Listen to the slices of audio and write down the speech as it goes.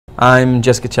I'm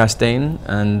Jessica Chastain,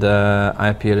 and I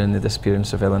appear in The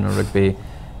Disappearance of Eleanor Rigby.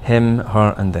 Him,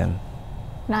 her, and them.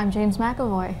 And I'm James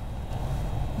McAvoy.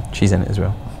 She's in it as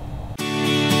well.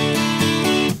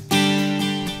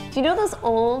 Do you know those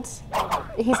old,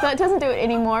 doesn't do it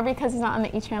anymore because he's not on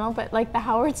the E! Channel, but like the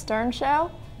Howard Stern show?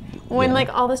 When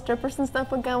like all the strippers and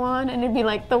stuff would go on and it'd be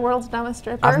like the world's dumbest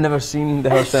stripper. I've never seen the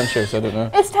Howard Stern show, so I don't know.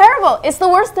 It's terrible. It's the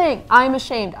worst thing. I'm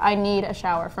ashamed. I need a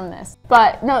shower from this.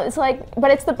 But no, it's like,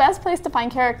 but it's the best place to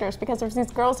find characters because there's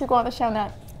these girls who go on the show and they're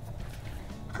like,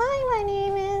 hi, my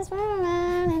name is,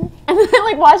 and then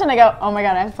like watch and I go, oh my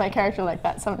God, I have to play a character like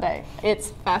that someday.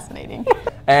 It's fascinating.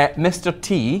 Mr.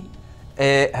 T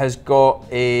has got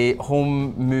a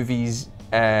home movies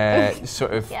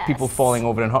sort of people falling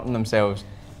over and hurting themselves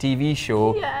TV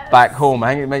show back home.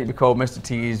 I think it might be called Mr.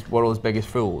 T's World's Biggest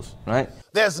Fools, right?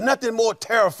 There's nothing more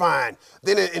terrifying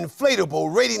than an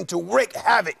inflatable waiting to wreak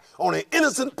havoc on an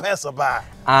innocent passerby.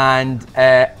 And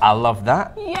I love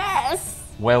that. Yes!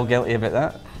 Well guilty about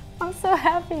that. I'm so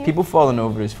happy. People falling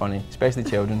over is funny, especially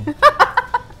children.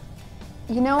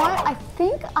 You know what? I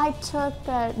think I took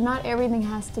that not everything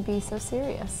has to be so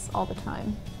serious all the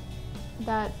time.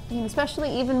 That, you know,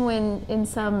 especially even when in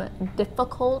some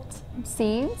difficult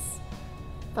scenes,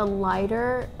 the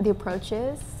lighter the approach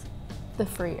is, the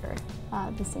freer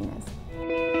the scene is.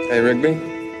 Hey, Rigby.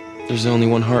 There's only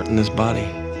one heart in this body.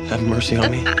 Have mercy on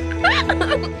me.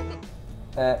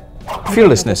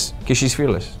 Fearlessness, because she's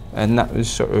fearless. And that was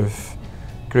sort of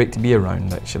great to be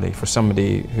around, actually, for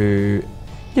somebody who,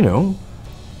 you know,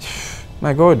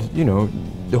 my God, you know,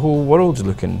 the whole world's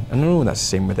looking. I know that's the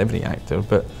same with every actor,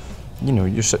 but you know,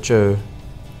 you're such a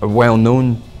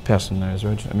well-known person now as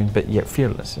well. I mean, but yet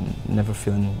fearless and never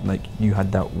feeling like you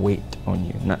had that weight on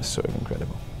you, and that's sort of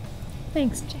incredible.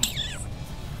 Thanks, James.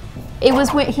 It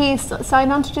was when he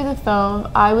signed on to do the film.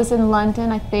 I was in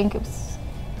London, I think it was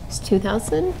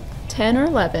 2010 or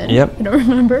 11. Yep. I don't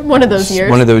remember. One of those years.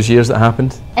 One of those years that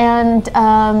happened. And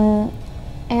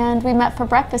we met for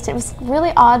breakfast. It was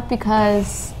really odd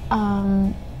because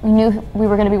we knew we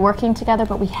were going to be working together,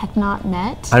 but we had not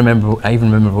met. I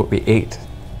even remember what we ate.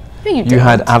 No, you You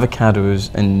had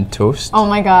avocados and toast. Oh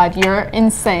my God, you're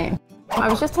insane. I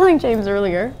was just telling James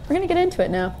earlier, we're going to get into it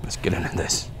now. Let's get into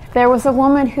this. There was a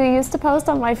woman who used to post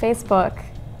on my Facebook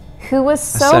who was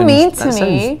so mean to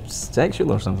me. That sounds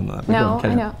sexual or something like that. No,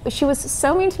 I know. She was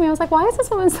so mean to me. I was like, why is this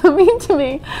woman so mean to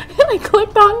me? And I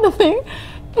clicked on the thing,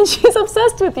 and she's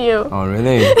obsessed with you. Oh,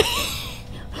 really?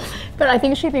 But I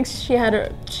think she thinks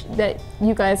that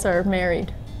you guys are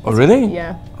married. Oh, really?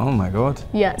 Yeah. Oh my God.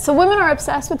 Yeah, so women are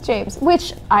obsessed with James,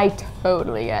 which I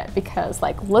totally get because,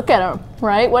 like, look at him,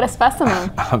 right? What a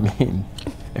specimen. I mean,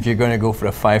 if you're going to go for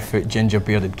a 5-foot ginger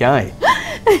bearded guy,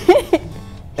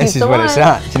 this is where it's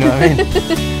at, do you know what I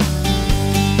mean?